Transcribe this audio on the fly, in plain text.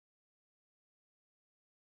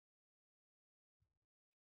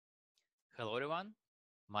Hello, everyone.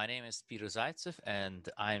 My name is Peter Zaitsev, and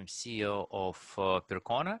I'm CEO of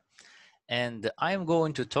Percona. And I'm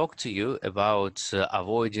going to talk to you about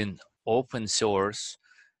avoiding open source,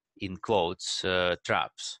 in quotes,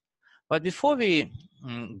 traps. But before we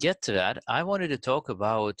get to that, I wanted to talk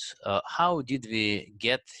about how did we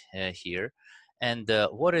get here, and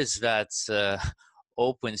what is that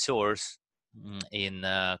open source in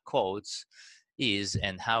quotes is,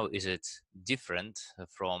 and how is it different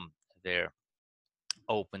from their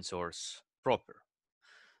open source proper.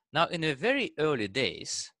 Now, in the very early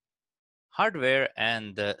days, hardware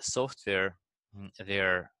and software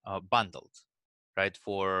they're bundled, right,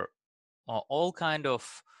 for all kind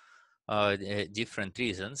of different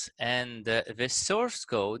reasons, and the source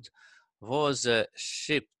code was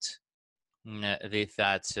shipped with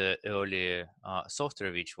that early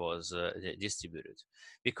software which was distributed,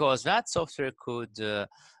 because that software could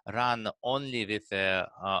run only with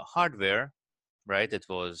hardware, right? It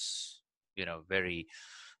was, very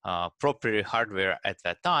proper hardware at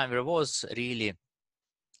that time. There was really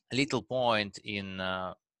little point in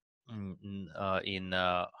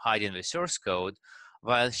hiding the source code,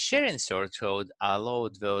 while sharing source code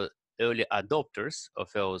allowed the early adopters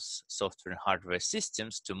of those software and hardware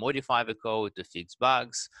systems to modify the code, to fix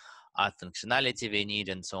bugs, add functionality they need,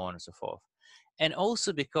 and so on and so forth. And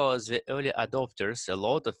also because the early adopters, a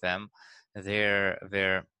lot of them, their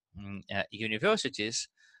universities,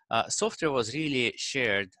 software was really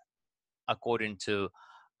shared according to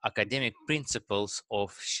academic principles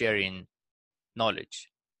of sharing knowledge,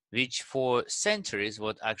 which for centuries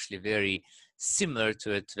was actually very similar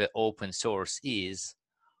to it the open source is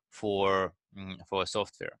for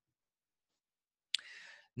software.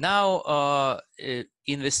 Now,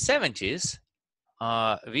 in the 70s,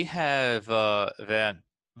 we have the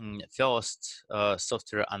first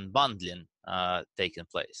software unbundling taking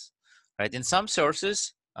place, right? In some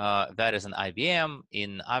sources, that is an IBM.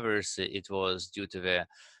 In others, it was due to the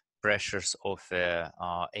pressures of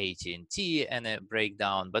AT&T and a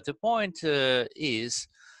breakdown. But the point is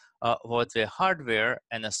what the hardware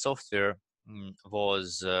and the software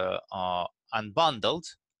was unbundled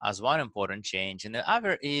as one important change, and the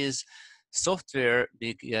other is software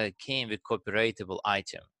became a copyrightable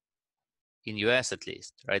item in US at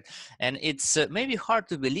least, right? And it's maybe hard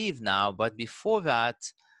to believe now, but before that,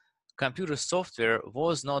 computer software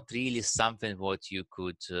was not really something what you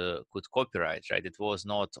could copyright, right? It was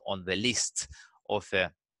not on the list of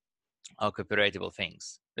copyrightable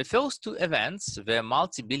things. The first two events, the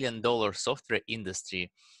multi-billion-dollar software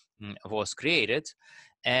industry was created,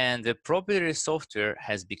 and the proprietary software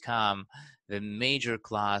has become the major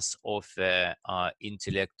class of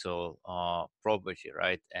intellectual property,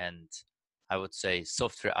 right? And I would say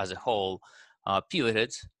software as a whole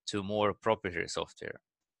pivoted to more proprietary software.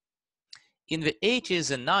 In the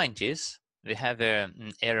 80s and 90s, we have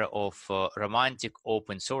an era of romantic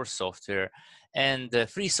open source software and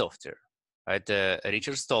free software, right?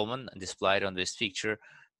 Richard Stallman, displayed on this picture,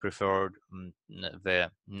 preferred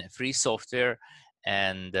the free software,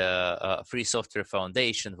 and Free Software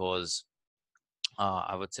Foundation was,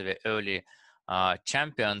 I would say, the early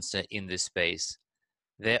champions in this space.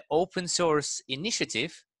 The open source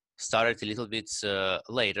initiative started a little bit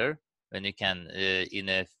later, when you can,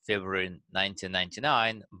 in February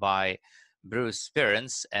 1999, by Bruce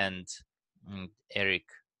Perens and Eric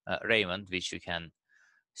Raymond, which you can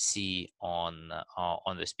see on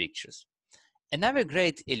these pictures. Another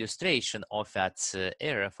great illustration of that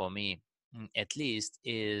era, for me at least,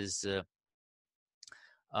 is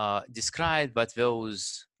described by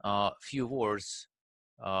those few words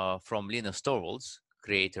from Linus Torvalds,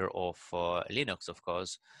 creator of Linux, of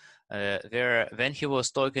course, when he was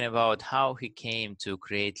talking about how he came to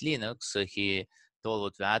create Linux, he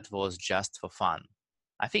told that was just for fun.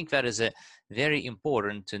 I think that is very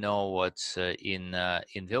important to know what in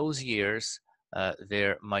those years,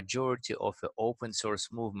 the majority of the open source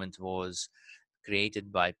movement was created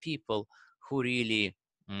by people who really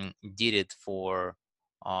did it for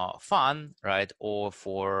fun, right, or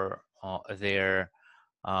for their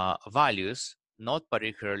values, not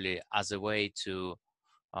particularly as a way to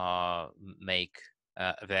make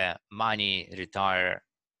the money, retire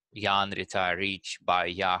young, retire rich, buy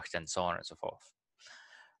yacht, and so on and so forth.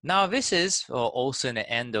 Now, this is also in the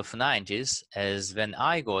end of 90s, as when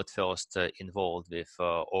I got first involved with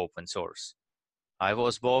open source. I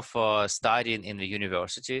was both studying in the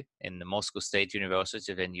university, in the Moscow State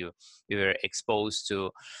University, when you were exposed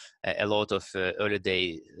to a lot of early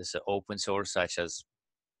days open source, such as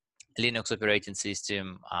Linux operating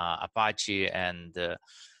system, Apache, and a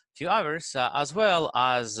few others, as well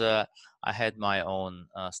as I had my own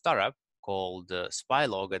startup, called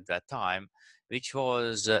Spylog at that time, which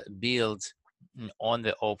was built on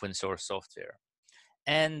the open source software.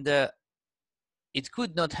 And it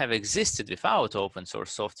could not have existed without open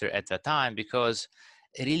source software at that time, because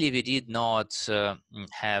really we did not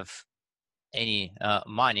have any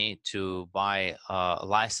money to buy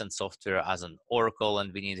licensed software as an Oracle,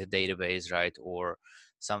 and we need a database, right? Or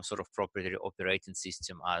some sort of proprietary operating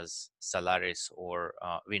system as Solaris or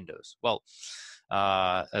Windows. Well,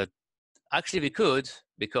 actually we could,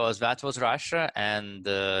 because that was Russia, and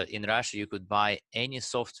in Russia you could buy any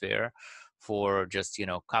software for just, you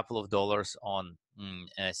know, a couple of dollars on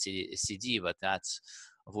a CD, but that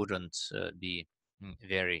wouldn't be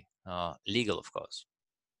very legal, of course.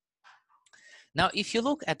 Now, if you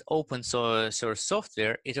look at open source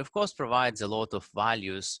software, it of course provides a lot of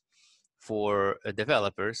values for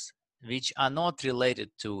developers, which are not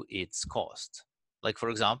related to its cost. Like, for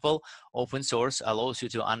example, open source allows you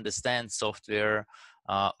to understand software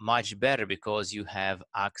much better because you have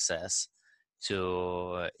access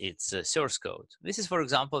to its source code. This is, for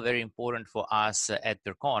example, very important for us at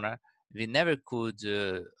Percona. We never could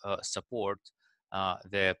support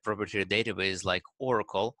the proprietary database like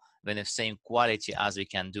Oracle when the same quality as we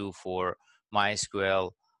can do for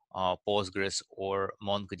MySQL, Postgres, or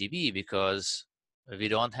MongoDB, because we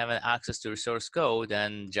don't have an access to source code,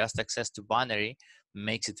 and just access to binary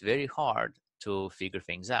makes it very hard to figure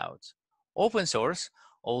things out. Open source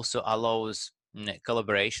also allows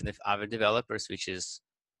collaboration with other developers, which is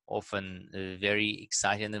often very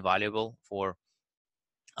exciting and valuable for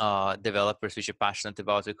developers which are passionate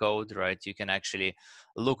about the code, right? You can actually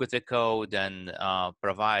look at the code and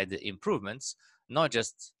provide improvements, not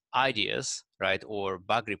just ideas, right, or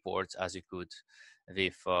bug reports as you could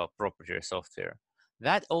with proprietary software.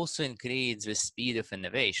 That also increases the speed of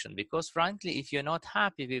innovation, because frankly, if you're not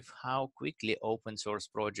happy with how quickly open source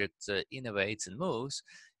project innovates and moves,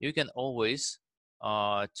 you can always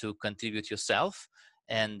to contribute yourself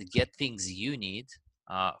and get things you need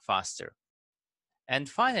faster. And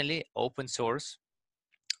finally, open source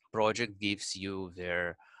project gives you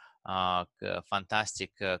their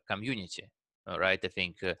fantastic community, right? I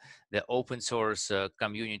think the open source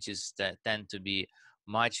communities tend to be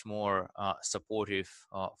much more supportive,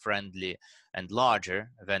 friendly, and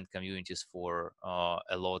larger than communities for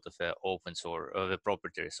a lot of open source, the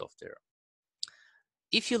proprietary software.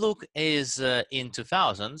 If you look in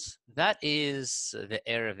 2000s, that is the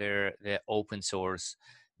era where the open source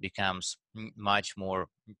becomes much more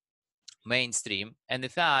mainstream, and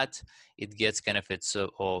with that it gets kind of its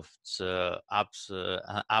ups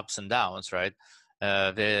and downs, right?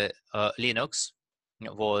 The Linux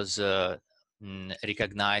was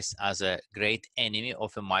recognized as a great enemy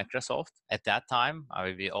of a Microsoft at that time. I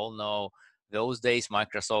mean, we all know those days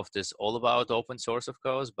Microsoft is all about open source, of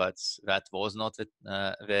course, but that was not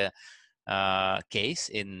the case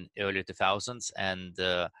in early 2000s, and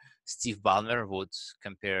Steve Ballmer would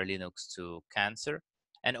compare Linux to cancer.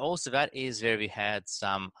 And also that is where we had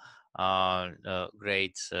some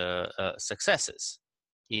great successes.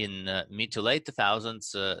 In mid to late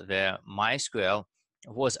 2000s, the MySQL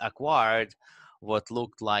was acquired what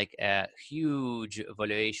looked like a huge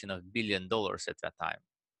valuation of $1 billion at that time.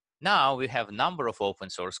 Now we have a number of open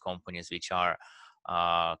source companies which are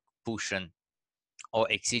pushing or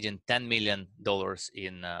exceeding $10 million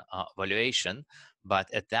in valuation.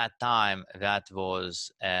 But at that time, that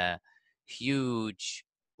was a huge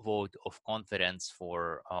vote of confidence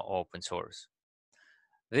for open source.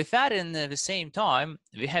 With that, in the same time,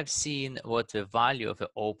 we have seen what the value of the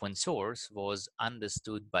open source was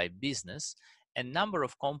understood by business. A number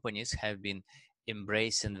of companies have been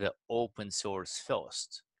embracing the open source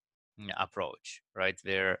first approach, right?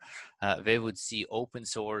 Where they would see open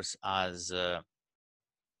source as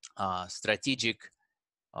strategic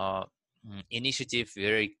initiative,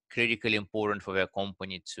 very critically important for their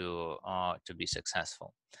company to be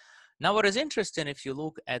successful. Now, what is interesting, if you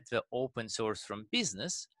look at the open source from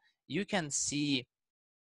business, you can see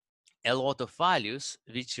a lot of values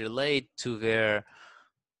which relate to their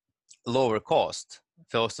lower cost,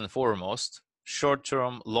 first and foremost,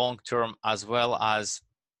 short-term, long-term, as well as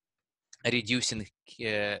reducing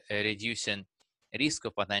risk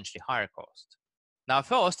of potentially higher cost. Now,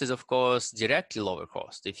 first is, of course, directly lower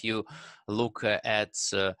cost. If you look at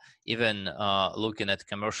even looking at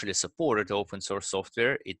commercially supported open source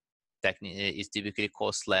software, it typically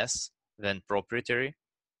costs less than proprietary.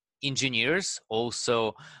 Engineers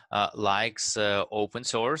also likes open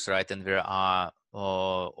source, right? And there are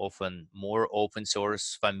often more open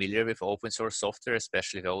source familiar with open source software,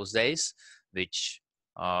 especially those days, which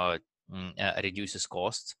reduces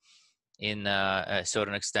cost. in a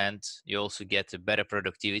certain extent. You also get a better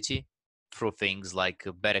productivity through things like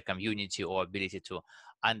a better community or ability to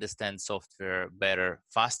understand software better,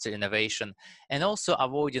 faster innovation, and also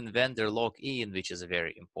avoiding vendor lock-in, which is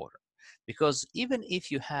very important. Because even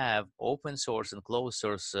if you have open source and closed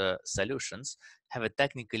source solutions have a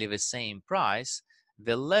technically the same price,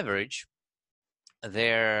 the leverage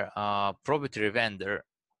their proprietary vendor,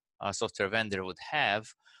 software vendor would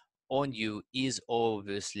have on you is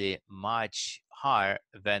obviously much higher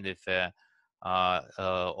than with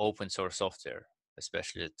open source software,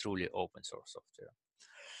 especially truly open source software.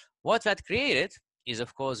 What that created is,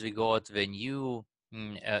 of course, we got the new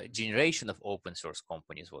generation of open source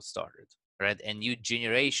companies was started, right? A new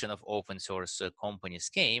generation of open source companies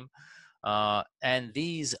came, and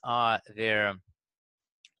these are their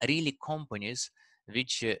really companies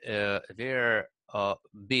which were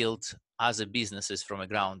built as a businesses from a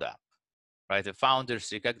ground up, right? The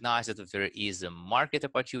founders recognize that there is a market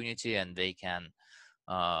opportunity and they can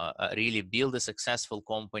really build a successful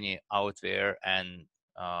company out there and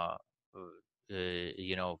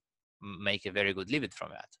you know, make a very good living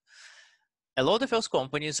from that. A lot of those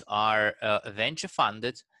companies are venture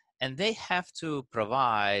funded, and they have to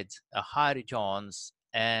provide high returns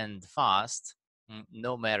and fast,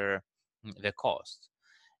 no matter the cost.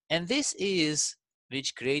 And this is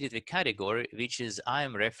which created the category, which is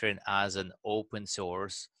I'm referring as an open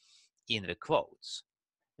source in the quotes,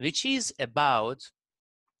 which is about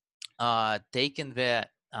taking the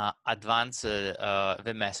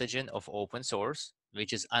the messaging of open source,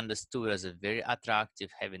 which is understood as a very attractive,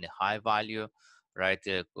 having a high value, right?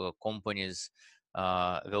 Companies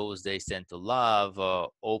those days tend to love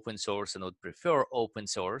open source and would prefer open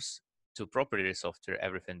source to proprietary software,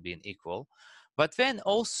 everything being equal. But then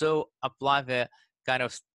also apply the kind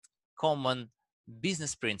of common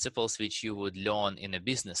business principles which you would learn in a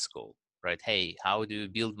business school, right? Hey, how do you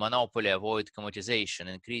build monopoly, avoid commoditization,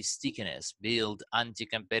 increase stickiness, build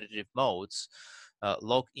anti-competitive modes,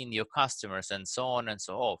 lock in your customers, and so on and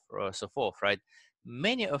so forth, right?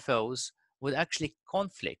 Many of those would actually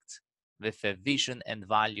conflict with the vision and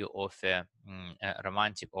value of a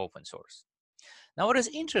romantic open source. Now, what is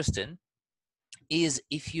interesting is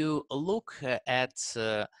if you look at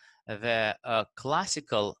the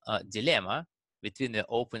classical dilemma between the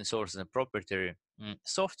open source and proprietary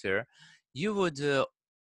software, you would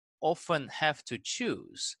often have to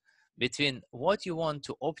choose between what you want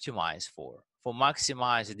to optimize for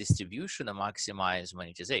maximize the distribution and maximize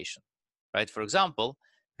monetization, right? For example,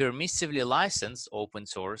 permissively licensed open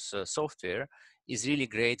source software is really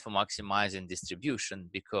great for maximizing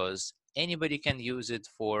distribution because anybody can use it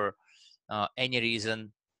for any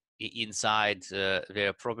reason inside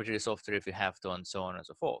their proprietary software if you have to, and so on and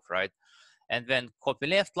so forth, right? And then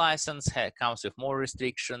copyleft license comes with more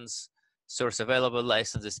restrictions, source available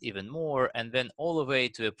licenses even more, and then all the way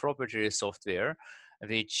to a proprietary software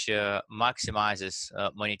which maximizes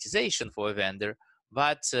monetization for a vendor,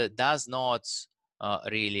 but does not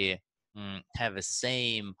really have the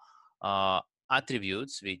same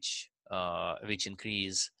attributes which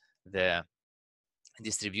increase the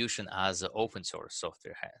distribution as open source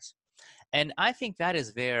software has. And I think that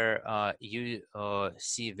is where you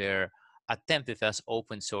see their attempt with us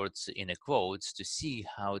open source in a quotes to see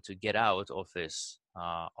how to get out of this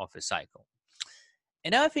cycle.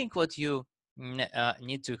 And I think what you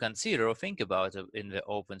need to consider or think about in the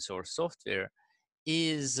open source software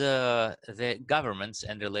is the governance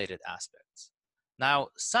and related aspects. Now,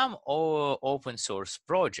 some open source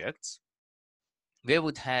projects, they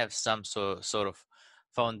would have some sort of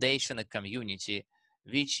foundation and community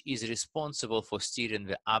which is responsible for steering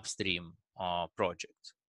the upstream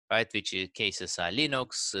project, right? Which cases are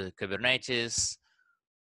Linux, Kubernetes,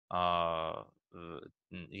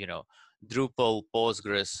 you know, Drupal,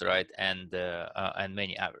 Postgres, right, and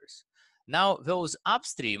many others. Now, those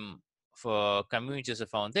upstream for communities or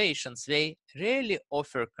foundations, they rarely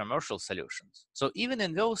offer commercial solutions. So even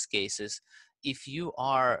in those cases, if you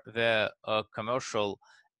are the commercial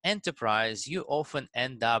enterprise, you often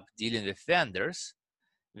end up dealing with vendors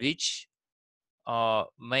which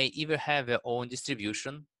may either have their own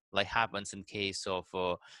distribution, like happens in case of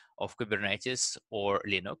Kubernetes or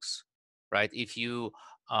Linux, right? If you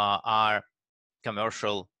are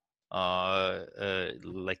commercial,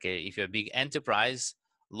 if you're a big enterprise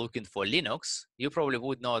looking for Linux, you probably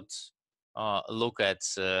would not look at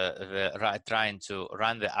trying to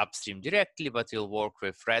run the upstream directly, but you'll work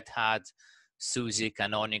with Red Hat, SUSE,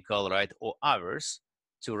 Canonical, right, or others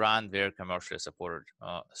to run their commercially supported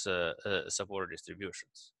supported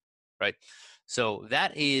distributions, right? So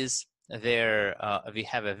that is there. We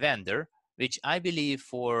have a vendor, which I believe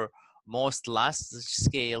for most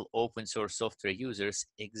large-scale open source software users'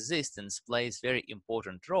 existence plays very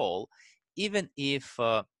important role, even if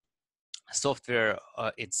software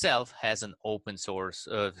itself has an open source,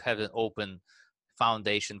 have an open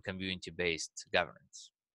foundation community-based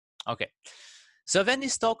governance. Okay, so when we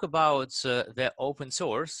talk about the open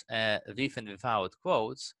source with and without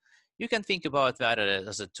quotes, you can think about that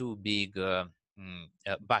as a two big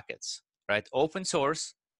buckets, right? Open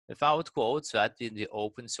source without quotes, that is the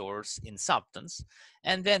open source in substance.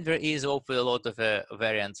 And then there is a lot of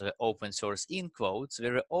variants of open source in quotes,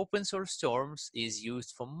 where the open source terms is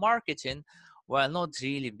used for marketing while not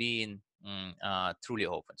really being truly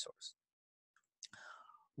open source.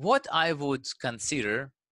 What I would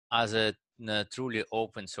consider as a truly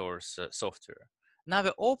open source software. Now,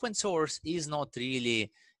 the open source is not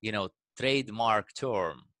really, trademark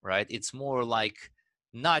term, right? It's more like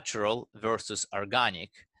natural versus organic.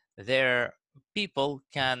 There, people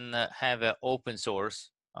can have an open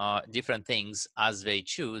source different things as they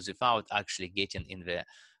choose without actually getting in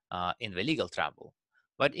the legal trouble.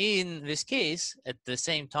 But in this case, at the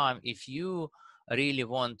same time, if you really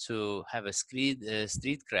want to have a street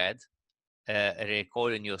cred,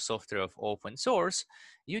 recalling your software of open source,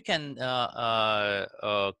 you can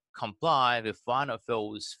comply with one of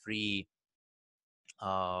those three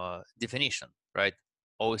definition, right?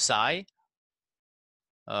 OSI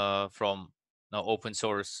from open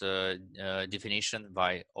source definition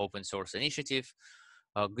by Open Source Initiative,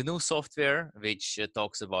 GNU software, which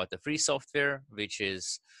talks about the free software, which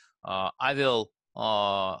is I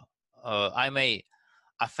may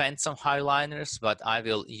offend some hardliners, but I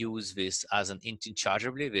will use this as an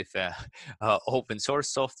interchangeably with open source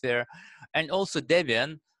software. And also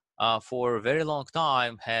Debian, for a very long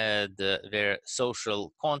time, had their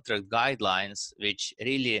social contract guidelines, which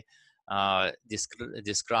really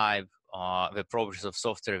describe the properties of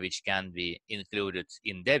software which can be included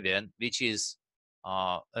in Debian, which is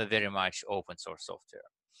a very much open source software.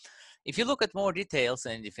 If you look at more details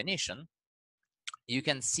and definition, you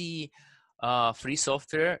can see free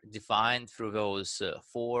software defined through those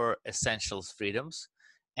four essentials freedoms.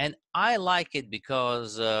 And I like it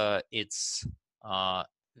because it's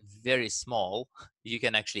very small. You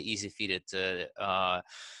can actually easily fit it to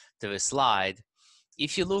the slide.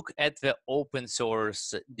 If you look at the open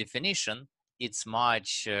source definition, it's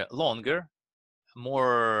much longer,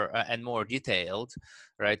 more and more detailed,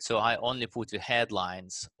 right? So I only put the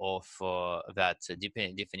headlines of that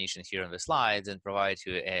definition here on the slides and provide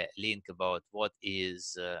you a link about what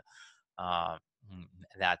is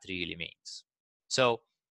that really means. So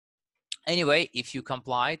anyway, if you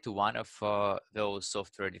comply to one of those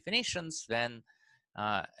software definitions, then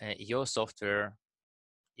your software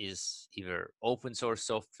is either open source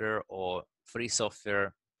software or free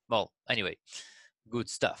software. Well, anyway, good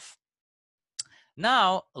stuff.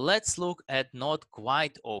 Now let's look at not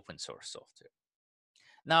quite open source software.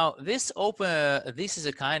 Now this is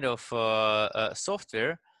a kind of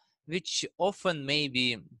software which often may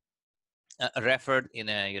be referred in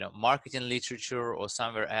a marketing literature or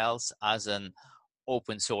somewhere else as an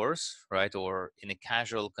open source, right, or in a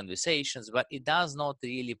casual conversations, but it does not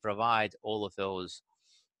really provide all of those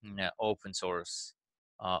open source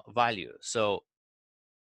value. So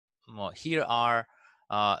here are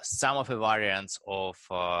some of the variants of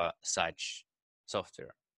such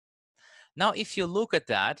software. Now, if you look at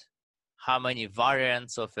that, how many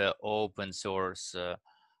variants of open source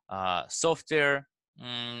software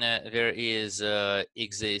there is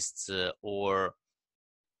exists, or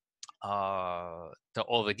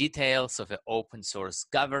all the details of the open source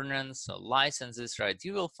governance or licenses, right?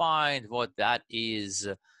 You will find what that is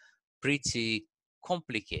pretty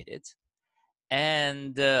complicated.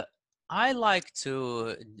 And I like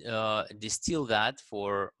to distill that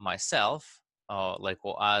for myself, like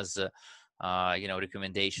as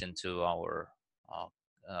recommendation to our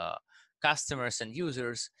customers and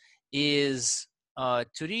users, is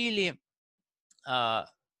to really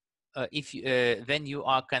if when you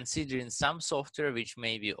are considering some software which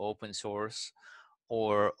may be open source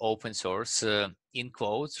or open source in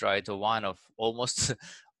quotes, right, or one of almost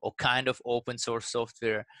or kind of open source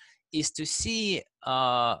software, is to see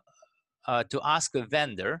to ask a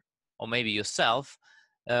vendor or maybe yourself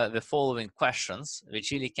the following questions,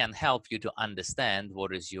 which really can help you to understand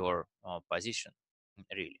what is your position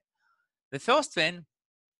really. The first thing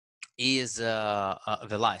is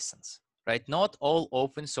the license, right? Not all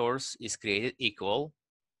open source is created equal,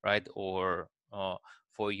 right? Or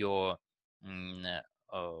for your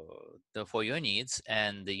for your needs,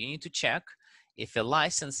 and you need to check if a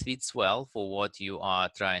license fits well for what you are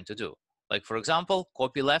trying to do. Like for example,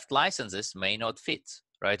 copyleft licenses may not fit,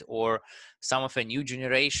 right? Or some of a new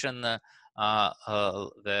generation,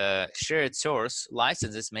 the shared source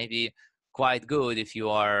licenses may be quite good if you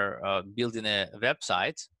are building a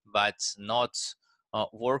website, but not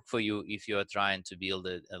work for you if you are trying to build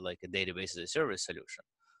like a database as a service solution,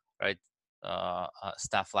 right?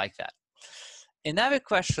 Stuff like that. Another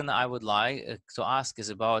question I would like to ask is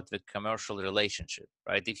about the commercial relationship,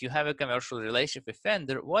 right? If you have a commercial relationship with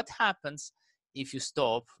vendor, what happens if you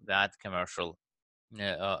stop that commercial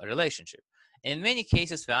relationship? In many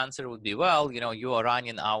cases, the answer would be, well, you are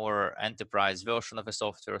running our enterprise version of a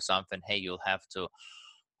software or something. Hey, you'll have to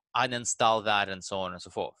uninstall that and so on and so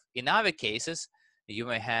forth. In other cases, you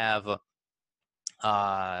may have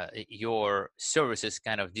your services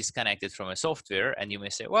kind of disconnected from a software, and you may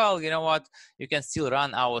say, well, you know what, you can still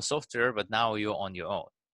run our software, but now you're on your own.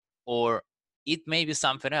 Or it may be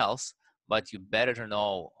something else, but you better to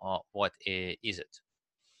know what is it.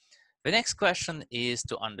 The next question is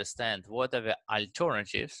to understand what are the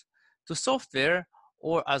alternatives to software,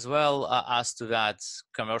 or as well as to that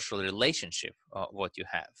commercial relationship what you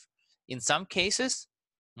have. In some cases,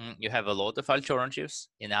 you have a lot of alternatives.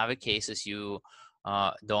 In other cases, you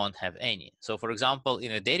don't have any. So for example,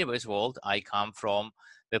 in a database world, I come from,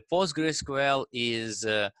 the PostgreSQL is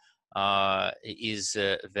the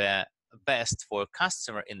best for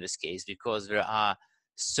customer in this case, because there are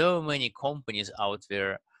so many companies out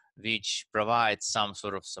there which provide some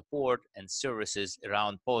sort of support and services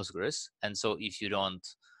around Postgres. And so if you don't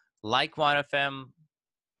like one of them,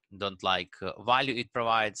 don't like value it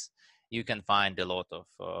provides, you can find a lot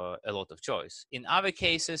of choice. In other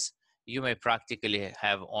cases, you may practically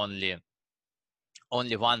have only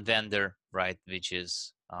one vendor, right, which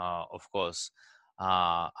is of course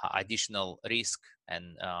additional risk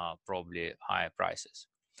and probably higher prices.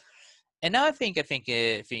 Another thing I think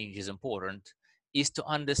is important is to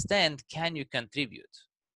understand, can you contribute,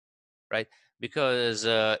 right? Because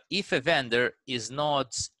if a vendor is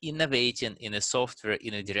not innovating in a software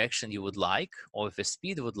in a direction you would like, or if a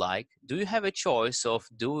speed would like, do you have a choice of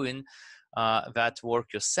doing that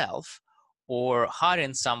work yourself, or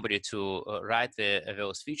hiring somebody to write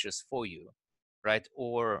those features for you, right?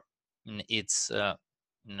 Or it's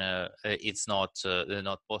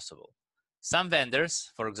not possible. Some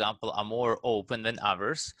vendors, for example, are more open than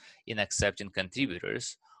others in accepting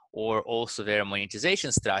contributors, or also their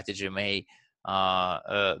monetization strategy may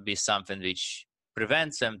be something which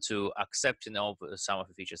prevents them to accept some of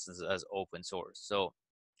the features as open source. So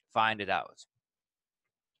find it out.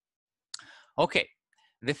 Okay,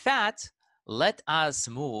 with that, let us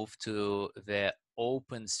move to the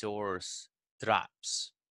open source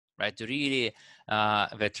traps, right? Really,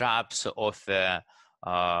 the traps of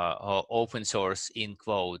open source in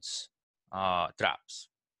quotes traps.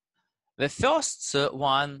 The first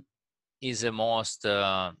one is the most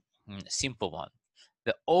simple one,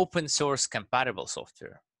 the open source compatible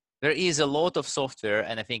software. There is a lot of software,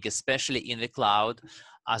 and I think especially in the cloud,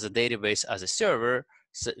 as a database, as a server,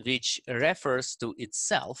 which refers to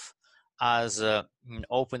itself as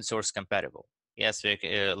open source compatible. Yes,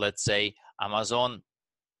 let's say Amazon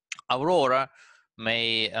Aurora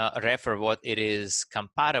may refer what it is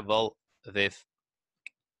compatible with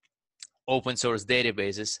open source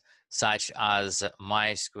databases such as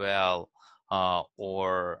MySQL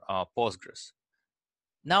or Postgres.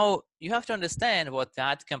 Now, you have to understand what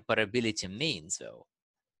that compatibility means, though.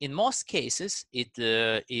 In most cases, it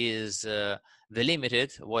is the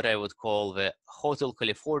limited, what I would call the Hotel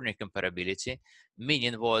California compatibility,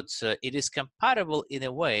 meaning what it is compatible in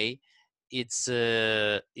a way it's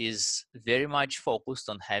is very much focused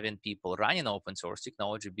on having people running open source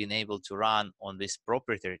technology, being able to run on this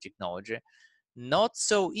proprietary technology, not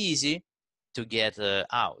so easy to get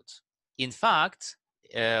out. In fact,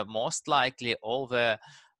 most likely all the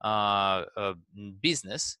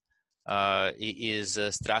business is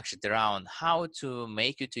structured around how to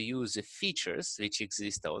make you to use the features which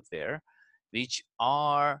exist out there, which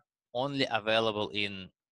are only available in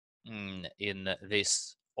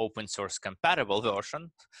this open source compatible version,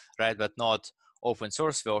 right? But not open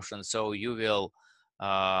source version. So you will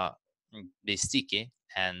be sticky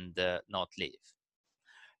and not leave.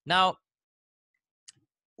 Now,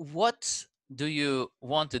 what do you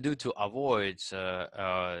want to do to avoid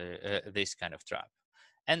this kind of trap?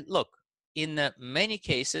 And look, in many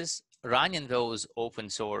cases, running those open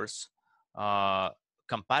source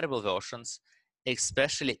compatible versions,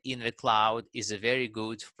 especially in the cloud, is a very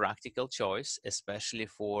good practical choice, especially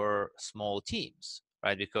for small teams,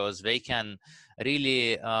 right? Because they can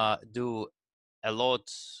really do a lot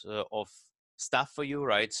of stuff for you,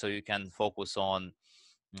 right? So you can focus on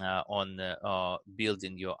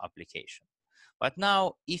building your application. But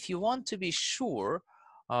now, if you want to be sure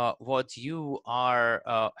what you are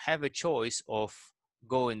have a choice of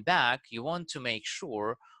going back, you want to make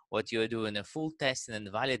sure what you're doing a full testing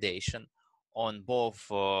and validation on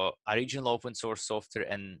both original open source software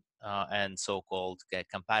and so-called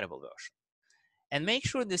compatible version. And make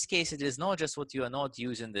sure in this case it is not just what you are not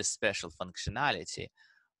using this special functionality,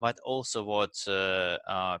 but also what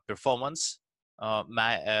performance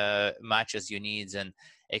matches your needs and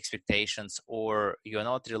expectations, or you're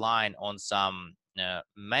not relying on some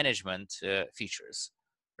management features,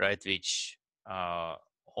 right, which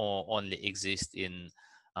only exist in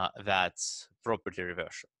that proprietary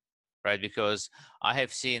version, right? Because I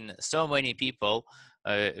have seen so many people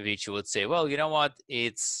which would say, well, you know what,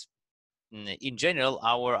 it's in general,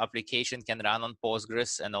 our application can run on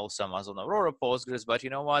Postgres and also Amazon Aurora Postgres, but you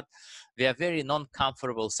know what? We are very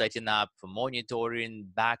non-comfortable setting up monitoring,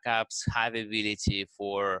 backups, high availability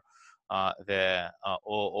for the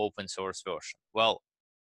open source version. Well,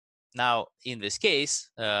 now in this case,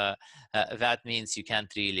 that means you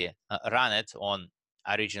can't really run it on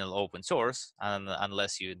original open source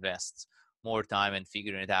unless you invest more time in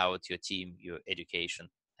figuring it out, your team, your education,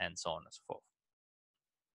 and so on and so forth.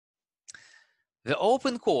 The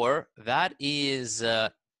open core, that is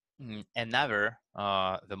another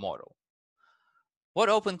the model. What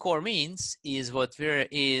open core means is what there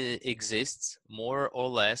exists more or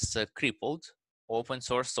less crippled open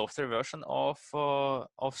source software version of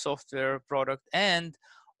software product, and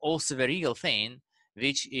also the real thing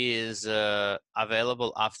which is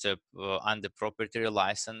available after under proprietary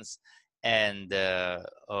license, and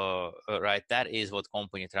right, that is what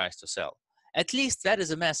company tries to sell. At least that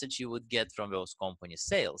is a message you would get from those company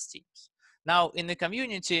sales teams. Now in the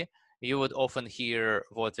community, you would often hear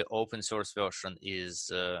what the open source version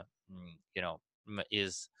is,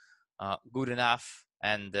 is good enough,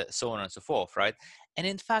 and so on and so forth, right? And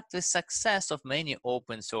in fact, the success of many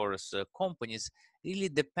open source companies really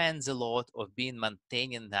depends a lot of being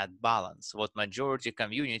maintaining that balance. What majority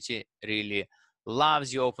community really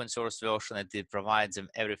loves the open source version, and it provides them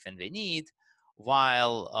everything they need,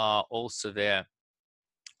 while also the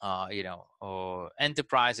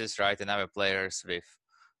enterprises, right, and other players with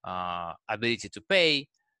ability to pay,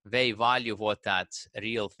 they value what that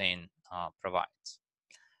real thing provides.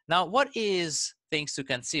 Now, what is things to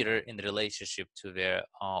consider in relationship to the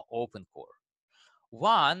open core?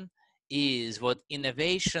 One is what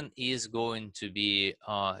innovation is going to be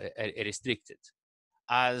restricted,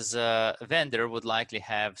 as a vendor would likely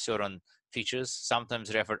have certain features,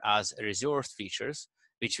 sometimes referred as reserved features,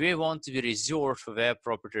 which we want to be reserved for their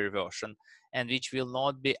proprietary version, and which will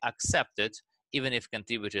not be accepted even if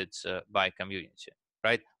contributed by community,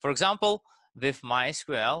 right? For example, with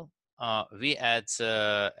MySQL, we at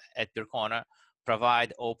Percona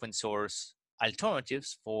provide open source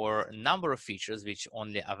alternatives for a number of features which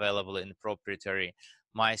only available in proprietary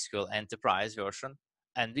MySQL Enterprise version,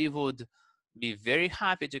 and we would be very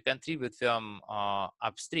happy to contribute them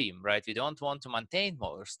upstream, right? We don't want to maintain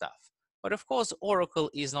more stuff. But of course, Oracle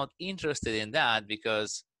is not interested in that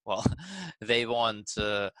because, well, they want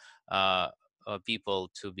people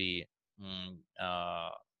to be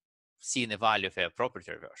seeing the value of their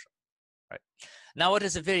proprietary version, right? Now, what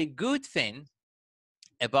is a very good thing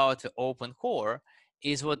about the open core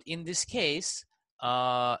is what in this case,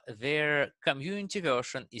 their community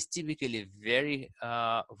version is typically very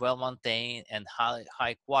well maintained and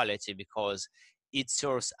high quality, because it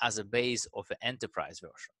serves as a base of an enterprise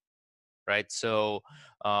version, right? So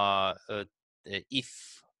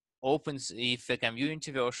if a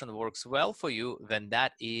community version works well for you, then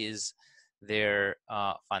that is their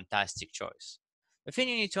fantastic choice. The thing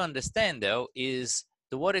you need to understand though is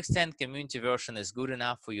to what extent community version is good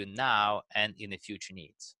enough for you now and in the future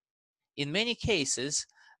needs. In many cases,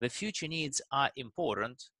 the future needs are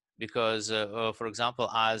important because, for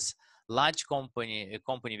example, as a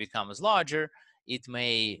company becomes larger, it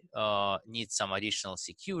may need some additional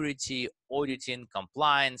security, auditing,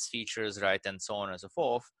 compliance features, right, and so on and so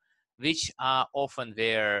forth, which are often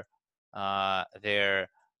their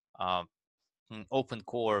open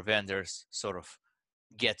core vendors sort of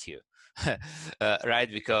get you, right,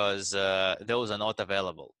 because those are not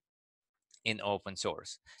available in open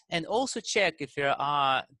source. And also check if there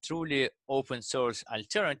are truly open source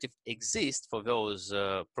alternatives exist for those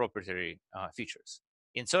proprietary features.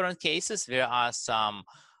 In certain cases, there are some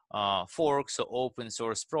forks or open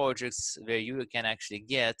source projects where you can actually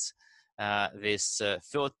get this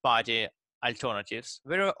third-party alternatives,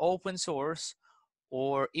 whether open source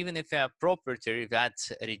or even if they are proprietary, that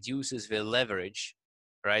reduces the leverage,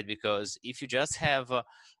 right? Because if you just have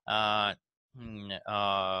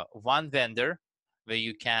one vendor where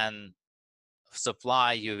you can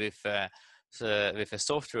supply you with a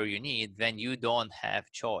software you need, then you don't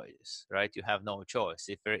have choice, right? You have no choice.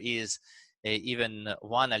 If there is even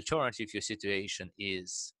one alternative, your situation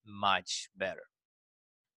is much better.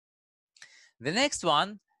 The next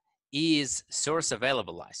one is source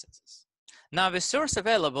available licenses. Now, the source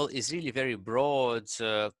available is really very broad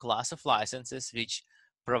class of licenses which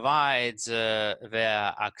provides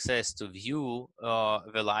the access to view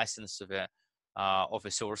the license of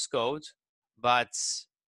a source code, but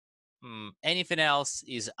anything else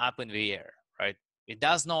is up in the air, right? It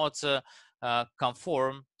does not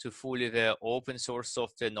conform to fully the open source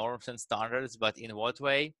software norms and standards, but in what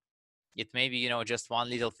way? It may be, just one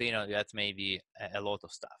little thing, or that may be a lot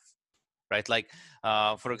of stuff, right? Like,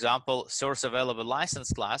 for example, source available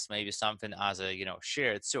license class may be something as a,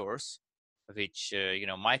 shared source, which,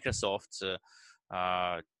 Microsoft,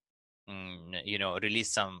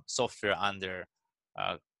 released some software under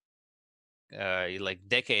like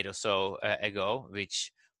decade or so ago,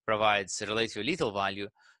 which provides relatively little value,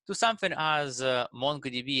 to something as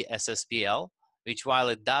MongoDB SSPL, which while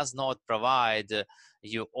it does not provide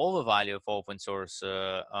you all the value of open source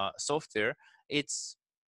software, it's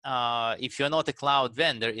if you're not a cloud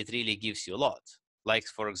vendor, it really gives you a lot. Like,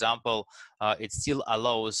 for example, it still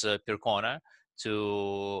allows Percona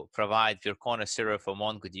to provide Percona server for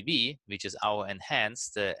MongoDB, which is our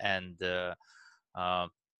enhanced and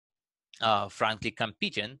frankly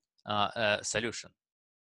competing solution.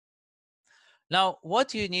 Now,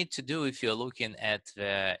 what you need to do if you're looking at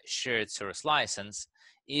the shared source license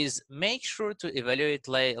is make sure to evaluate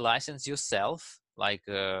license yourself, like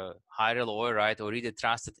hire a lawyer, right, or read a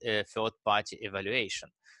trusted third-party evaluation.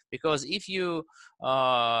 Because if you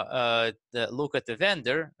look at the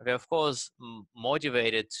vendor, they're of course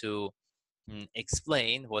motivated to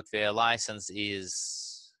explain what their license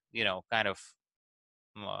is, kind of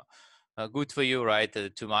good for you, right,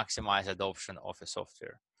 to maximize adoption of a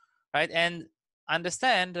software, right? And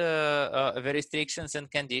understand the restrictions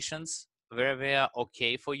and conditions where they are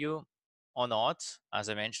okay for you or not. As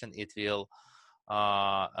I mentioned, it will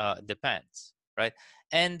depend, right?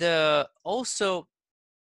 And also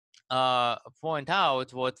point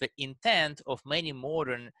out what the intent of many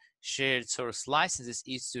modern shared source licenses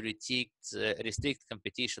is to restrict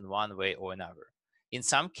competition one way or another. In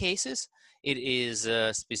some cases, it is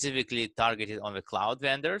specifically targeted on the cloud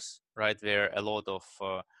vendors, right? Where a lot of,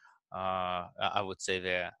 I would say,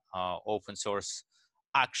 the open source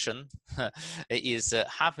action is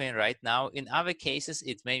happening right now. In other cases,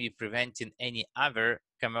 it may be preventing any other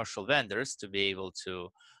commercial vendors to be able to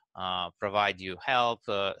provide you help,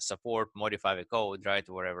 support, modify the code, right,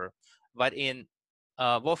 whatever. But in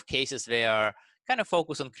both cases, they are kind of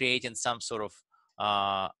focused on creating some sort of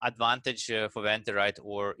advantage for vendor, right,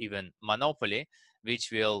 or even monopoly,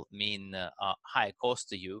 which will mean high cost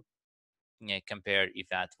to you compared if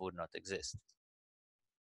that would not exist.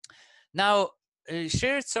 Now, a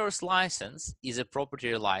shared source license is a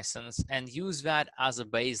proprietary license, and use that as a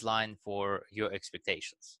baseline for your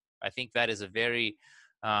expectations. I think that is a very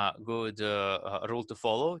good rule to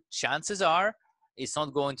follow. Chances are it's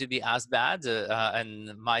not going to be as bad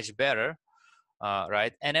and much better,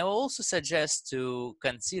 right? And I will also suggest to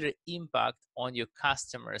consider impact on your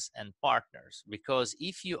customers and partners, because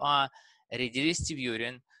if you are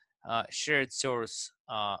redistributing shared source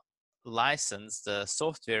licensed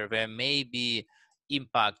software, there may be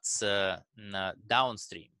impacts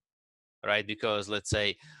downstream, right? Because let's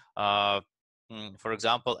say, for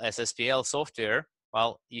example, SSPL software,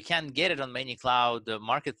 well, you can get it on many cloud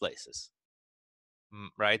marketplaces,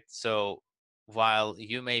 right? So while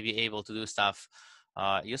you may be able to do stuff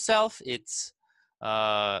yourself, it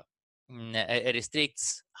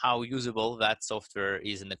restricts how usable that software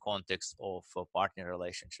is in the context of partner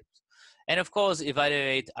relationships. And of course,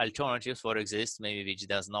 evaluate alternatives what exists, maybe which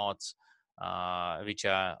does not, which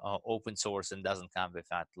are open source and doesn't come with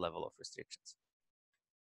that level of restrictions.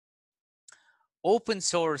 Open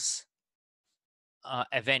source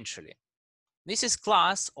eventually. This is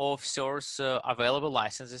class of source available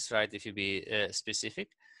licenses, right, if you be specific,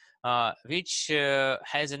 which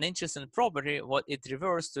has an interesting property, what it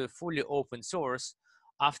reverts to fully open source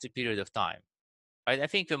after a period of time. Right? I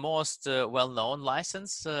think the most well-known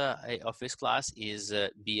license of this class is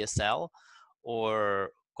BSL,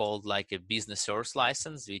 or called like a business source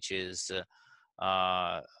license, which is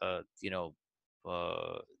brought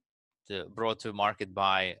to market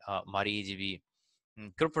by MariaDB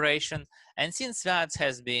Corporation. And since that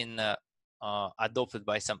has been adopted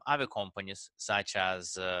by some other companies, such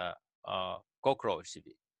as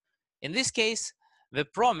CockroachDB. In this case, the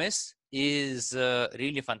promise is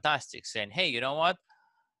really fantastic, saying, hey, you know what?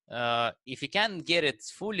 If you can get it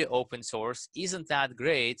fully open source, isn't that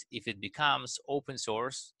great if it becomes open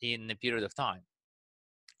source in a period of time?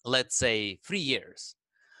 Let's say 3 years.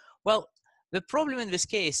 Well, the problem in this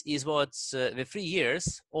case is what's the 3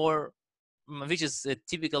 years, or which is a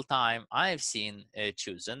typical time I've seen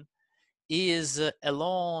chosen, is a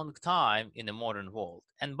long time in the modern world.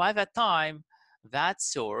 And by that time, that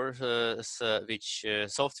source, which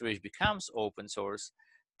software which becomes open source,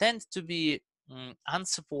 tends to be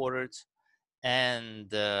unsupported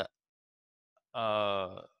and uh,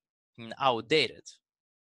 outdated,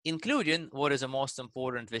 including what is the most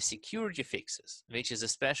important, the security fixes, which is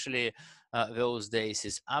especially those days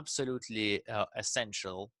is absolutely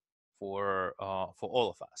essential for all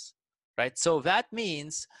of us, right? So that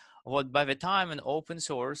means what by the time an open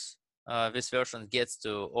source this version gets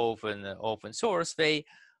to open source, they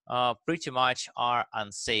pretty much are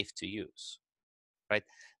unsafe to use, right?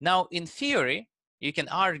 Now, in theory, you can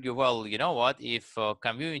argue, well, you know what, if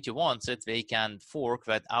community wants it, they can fork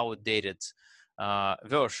that outdated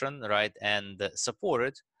version, right, and support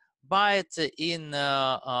it. But in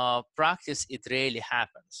practice, it rarely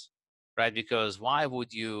happens, right? Because why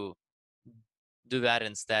would you do that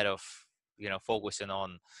instead of, focusing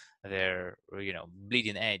on their,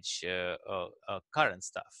 bleeding edge current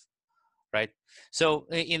stuff, right? So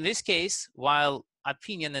in this case, while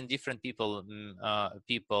opinion and different people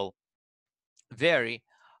vary,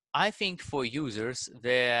 I think for users,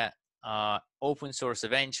 the open source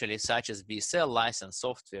eventually, such as BSL license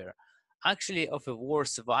software, actually of a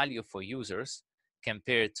worse value for users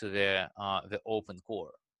compared to the open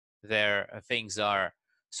core. Their things are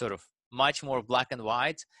sort of much more black and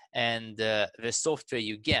white, and the software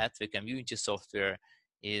you get, the community software,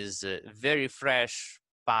 is very fresh,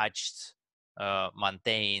 patched,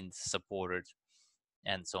 maintained, supported,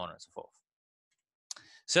 and so on and so forth.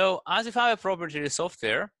 So as if I have proprietary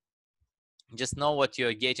software, just know what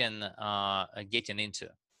you're getting into,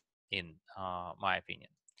 in my opinion.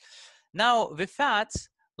 Now, with that,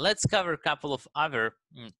 let's cover a couple of other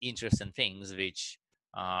interesting things which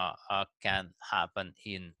can happen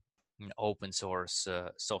in open source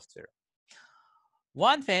software.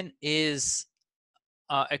 One thing is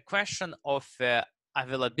a question of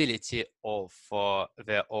availability of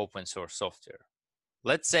the open source software.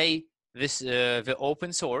 Let's say this the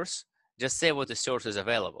open source, just say what the source is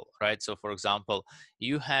available, right? So for example,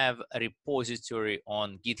 you have a repository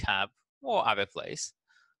on GitHub or other place,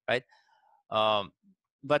 right?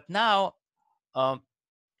 But now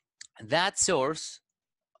that source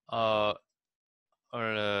uh,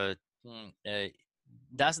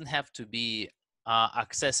 doesn't have to be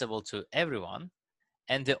accessible to everyone,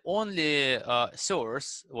 and the only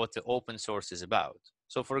source what the open source is about.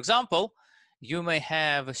 So for example, you may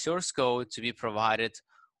have a source code to be provided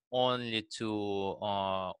only to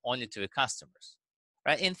the customers,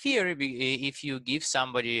 right? In theory, if you give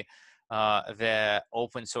somebody the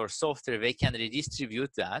open source software, they can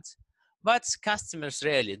redistribute that, but customers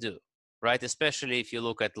rarely do, right? Especially if you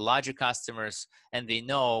look at larger customers and they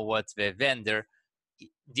know what the vendor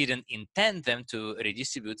didn't intend them to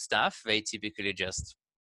redistribute stuff, they typically just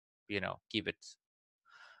keep it.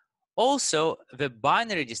 Also, the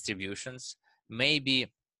binary distributions may be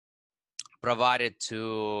provided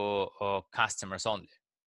to customers only,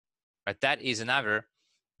 right? That is another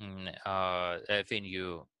thing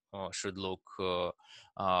you should look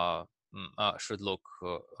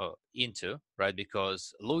into, right?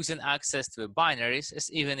 Because losing access to the binaries, is,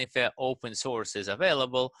 even if open source is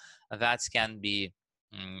available, that can be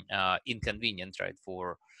inconvenient, right,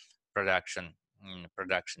 for production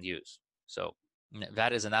use. So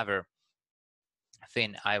that is another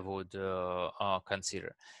thing I would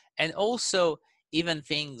consider. And also, even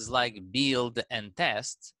things like build and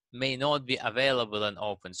test may not be available in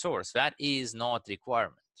open source. That is not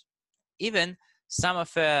requirement. Even some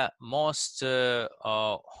of the most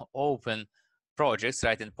open projects,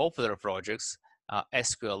 right, and popular projects,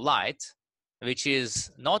 SQLite, which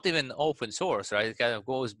is not even open source, right? It kind of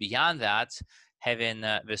goes beyond that, having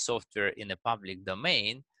the software in the public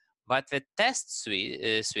domain. But the test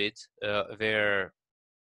suite, where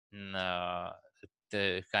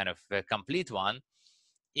the kind of the complete one,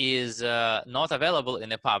 is not available in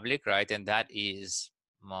the public, right? And that is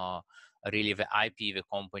really the IP the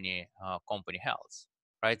company has,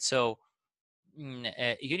 right? So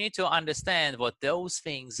you need to understand what those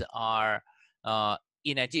things are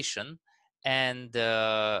in addition, and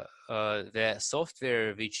the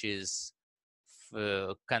software which is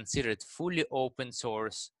considered fully open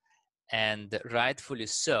source, and rightfully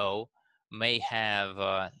so, may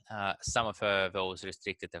have some of those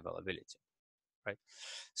restricted availability, right?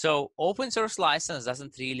 So open source license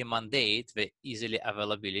doesn't really mandate the easily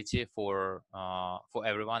availability for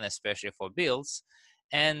everyone, especially for builds,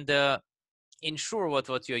 and ensure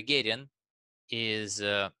what you're getting is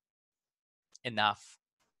enough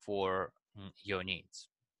for your needs.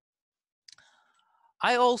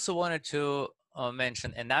 I also wanted to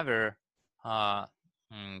mention another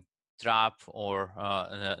trap or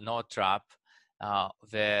not trap,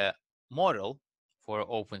 the model for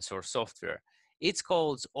open source software. It's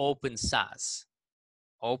called open SaaS,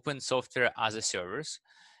 open software as a service,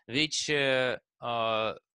 which the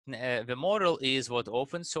model is what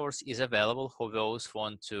open source is available for those who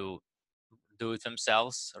want to do it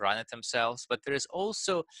themselves, run it themselves, but there is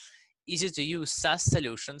also easy to use SaaS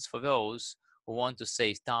solutions for those who want to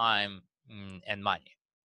save time and money,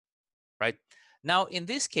 right? Now, in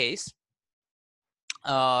this case,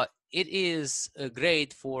 it is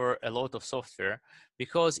great for a lot of software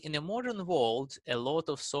because in a modern world, a lot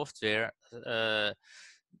of software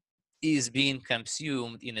is being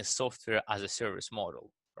consumed in a software as a service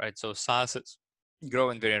model, right? So SaaS is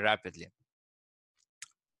growing very rapidly.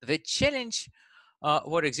 The challenge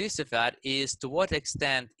what exists with that is to what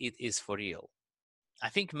extent it is for real. I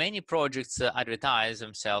think many projects advertise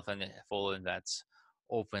themselves and following that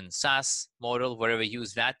open SaaS model, whether we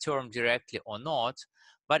use that term directly or not.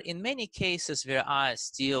 But in many cases, there are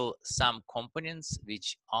still some components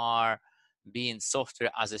which are being software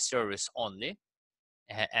as a service only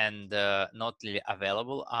and not really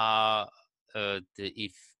available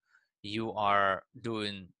if you are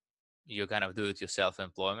doing you kind of do it yourself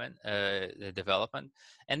employment development,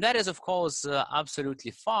 and that is of course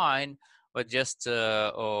absolutely fine, but just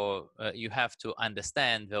you have to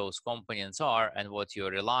understand those components are and what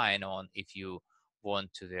you're relying on if you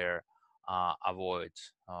want to there avoid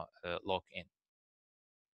lock-in.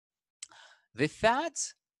 With that,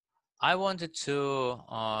 I wanted to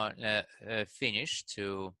finish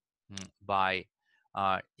by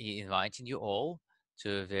inviting you all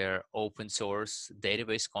to their open source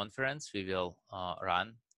database conference we will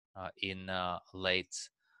run in late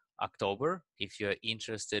October. If you're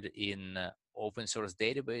interested in open source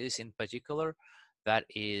database in particular, that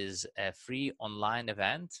is a free online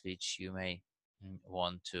event which you may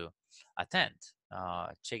want to attend.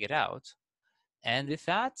 Check it out. And with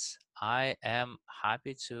that, I am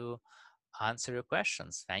happy to answer your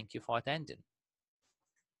questions. Thank you for attending.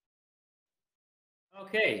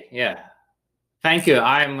 Okay, yeah. Thank you.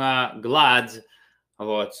 I'm glad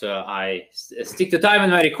what I stick to time in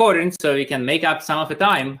my recording so we can make up some of the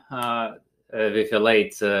time with a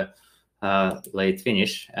late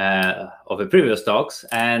finish of the previous talks.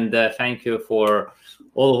 And thank you for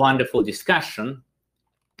all wonderful discussion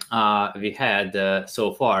we had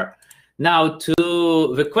so far. Now to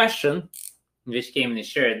the question which came in the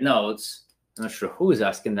shared notes. I'm not sure who is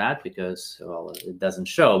asking that because, well, it doesn't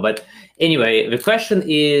show. But anyway, the question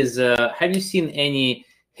is, have you seen any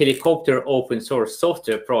helicopter open source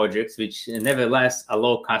software projects which nevertheless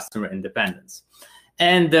allow customer independence?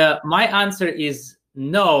 And my answer is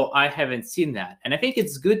no, I haven't seen that. And I think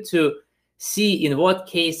it's good to see in what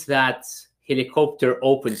case that helicopter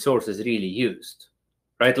open source is really used,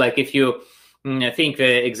 right? Like if you, I think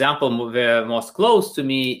the example the most close to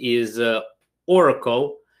me is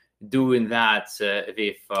Oracle doing that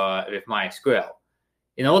with MySQL.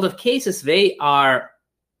 In a lot of cases, they are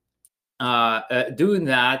doing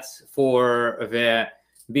that for the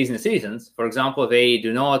business reasons. For example, they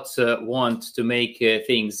do not want to make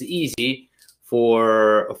things easy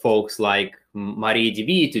for folks like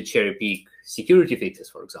MariaDB to cherry pick security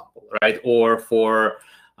fixes, for example, right? Or for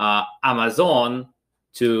Amazon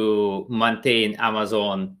to maintain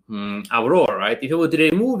Amazon Aurora, right? If you would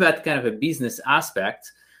remove that kind of a business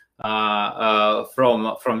aspect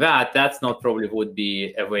from that, that's not probably would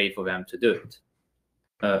be a way for them to do it,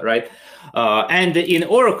 right? And in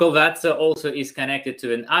Oracle, that also is connected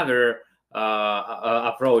to another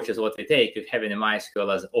approach is what they take with having a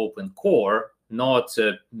MySQL as open core, not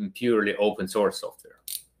purely open source software.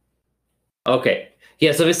 Okay.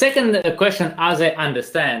 Yeah, so the second question, as I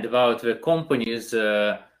understand, about the companies which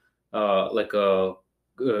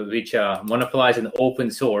are monopolizing open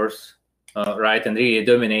source, right, and really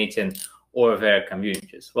dominating all their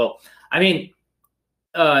communities. Well, I mean,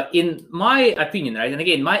 in my opinion, right, and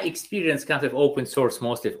again, my experience comes with open source,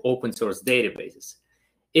 mostly open source databases.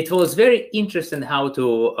 It was very interesting how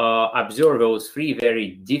to observe those three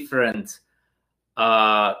very different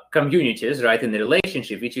communities, right, in the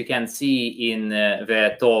relationship, which you can see in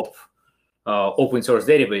the top open source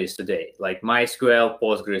database today, like MySQL,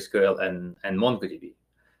 PostgreSQL, and MongoDB.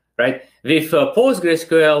 right? With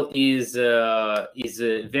PostgreSQL is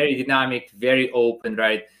very dynamic, very open,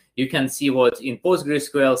 right? You can see what in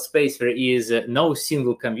PostgreSQL space there is no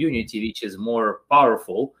single community which is more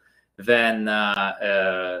powerful than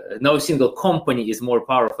no single company is more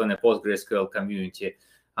powerful than a PostgreSQL community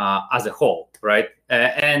as a whole, right?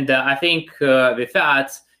 And I think with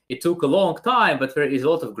that, it took a long time, but there is a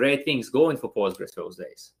lot of great things going for Postgres those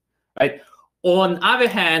days, right? On the other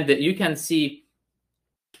hand, you can see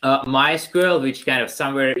MySQL, which kind of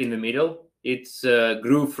somewhere in the middle. It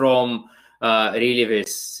grew from really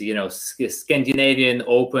this, Scandinavian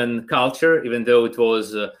open culture, even though it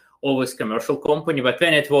was always commercial company. But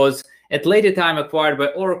then it was at later time acquired by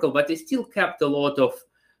Oracle, but it still kept a lot of,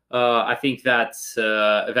 I think that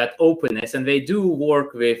openness, and they do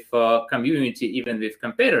work with community, even with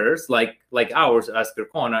competitors like ours as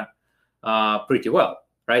Percona, pretty well,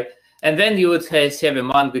 right? And then you would have a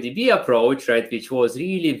MongoDB approach, right, which was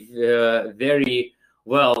really very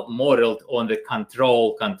well modeled on the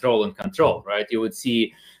control, right? You would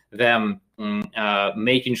see them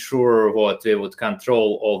making sure what they would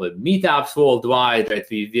control all the meetups worldwide, right?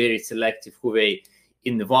 Be very selective who they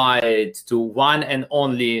invite to one and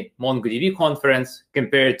only MongoDB conference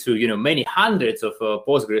compared to, many hundreds of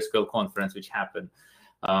PostgreSQL conference which happen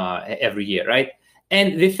every year, right?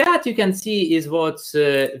 And with that, you can see is what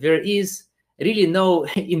there is really no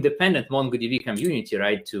independent MongoDB community,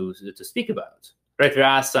 right, to speak about, right? There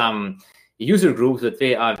are some user groups that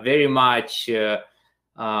they are very much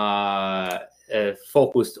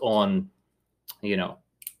focused on,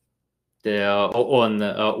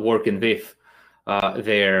 working with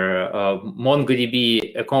their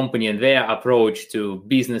MongoDB company and their approach to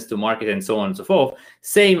business, to market, and so on and so forth,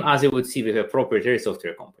 same as you would see with a proprietary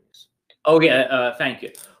software companies. Okay, thank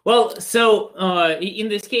you. Well, so in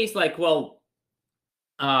this case, that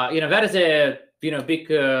is a big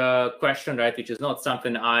question, right? Which is not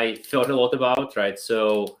something I thought a lot about, right?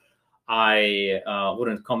 So I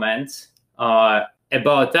wouldn't comment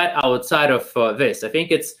about that outside of this. I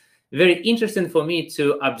think it's very interesting for me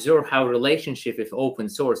to observe how relationship with open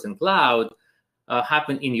source and cloud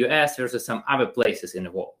happen in US versus some other places in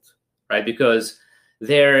the world, right? Because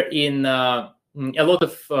they're in a lot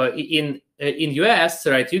of in US,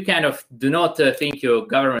 right? You kind of do not think your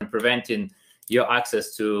government preventing your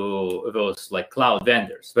access to those like cloud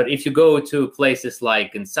vendors. But if you go to places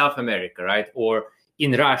like in South America, right, or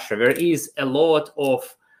in Russia, there is a lot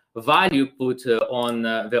of value put on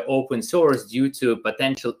the open source due to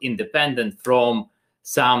potential independent from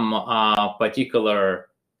some particular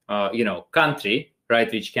country, right,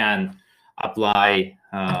 which can apply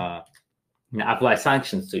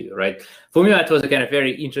sanctions to you, right? For me, that was kind of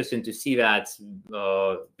very interesting to see that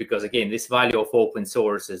because again, this value of open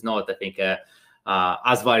source is not, I think,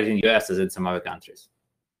 as valued in the US as in some other countries.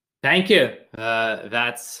 Thank you.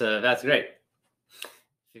 That's great.